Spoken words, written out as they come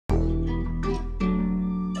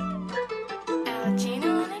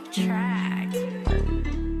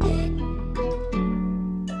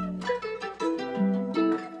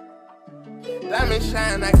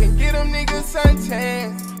shine, I can get them niggas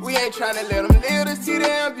suntans. We ain't tryna let them live to see the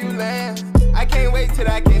ambulance. I can't wait till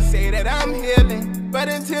I can say that I'm healing, but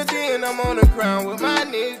until then I'm on the ground with my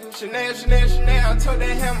niggas. Chanel, Chanel, Chanel, I told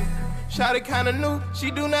that hammer. Shawty kinda new,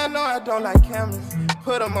 she do not know I don't like cameras.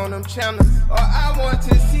 Put them on them channels, or I want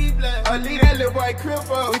to see blood, or leave that little boy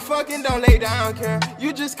cripple. We fucking don't lay down, care.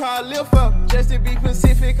 You just call lift up. Just to be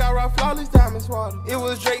Pacific, I rock flawless diamonds water. It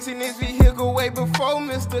was Drake's in this vehicle way before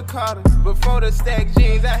Mr. Carter. Before the stack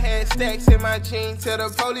jeans, I had stacks in my jeans. Tell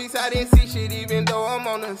the police I didn't see shit even though I'm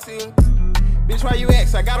on the scene. Bitch, why you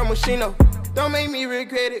ask? I got a machino. Don't make me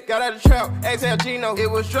regret it. Got out of the trap, ask Al Gino.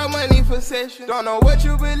 It was drug money for session. Don't know what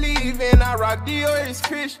you believe in. I rock Dior, it's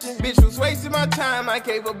Christian. Bitch was wasting my time. I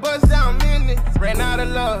gave a bust down minutes. Ran out of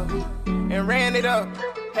love and ran it up.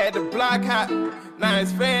 Had the block hot. Now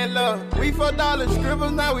it's fan love. We $4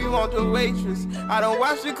 scribbles, now we want the waitress. I done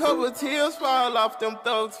watched a couple tears fall off them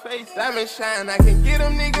thugs' face. Diamond shine, I can get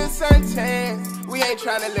them niggas suntans. We ain't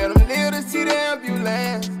tryna let them live to see the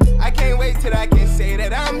ambulance. I can't wait till I can say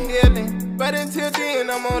that I'm healing, but until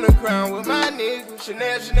then I'm on the ground with my niggas.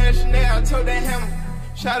 Chanel, Chanel, Chanel, I told that hammer.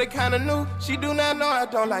 Shawty kinda new, she do not know I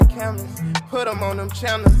don't like cameras. Put them on them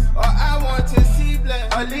channels, or I want to see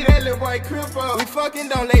blood, or leave that little boy cripple. We fucking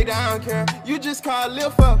don't lay down, care. You just call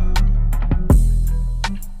lift up.